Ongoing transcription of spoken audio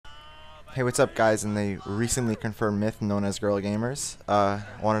Hey, what's up, guys? In the recently confirmed myth known as girl gamers, I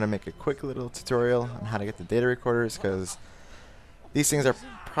wanted to make a quick little tutorial on how to get the data recorders, because these things are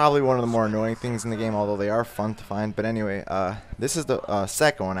probably one of the more annoying things in the game, although they are fun to find. But anyway, this is the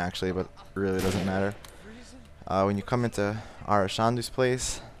second one actually, but it really doesn't matter. When you come into our Shondu's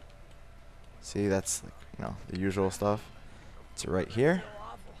place, see, that's like, the usual stuff. It's right here.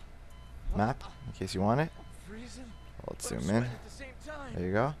 Map, in case you want it. Let's zoom in. There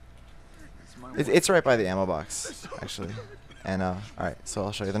you go. It's right by the ammo box, actually. And alright, so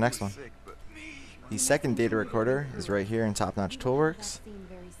I'll show you the next one. The second data recorder is right here in Top Notch Toolworks.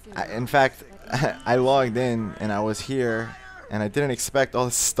 In fact, I logged in and I was here, and I didn't expect all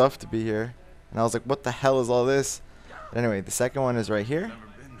this stuff to be here. And I was like, what the hell is all this? But anyway, the second one is right here.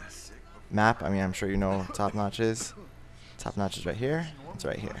 Map, I mean, I'm sure you know what Top Notch is. Top Notch is right here. It's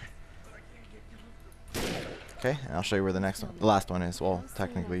right here. Okay, and I'll show you where the last one is. Well,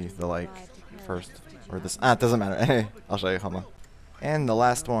 technically the first, or this, it doesn't matter. Hey, I'll show you, hold on. And the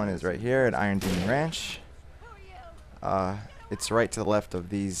last one is right here at Iron Demon Ranch. It's right to the left of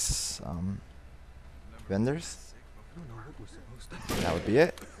these vendors. That would be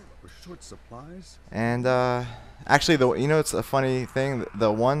it. And actually, it's a funny thing.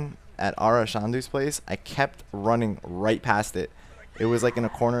 The one at Ara Shandu's place, I kept running right past it. It was like in a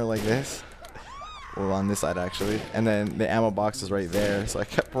corner like this. Well, on this side actually, and then the ammo box is right there, so I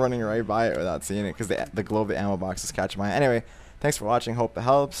kept running right by it without seeing it because the glow of the ammo box is catching my eye. Anyway, thanks for watching, hope it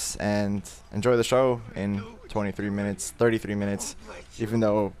helps, and enjoy the show in 23 minutes, 33 minutes, even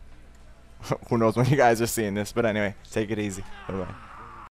though who knows when you guys are seeing this. But anyway, take it easy. Bye bye.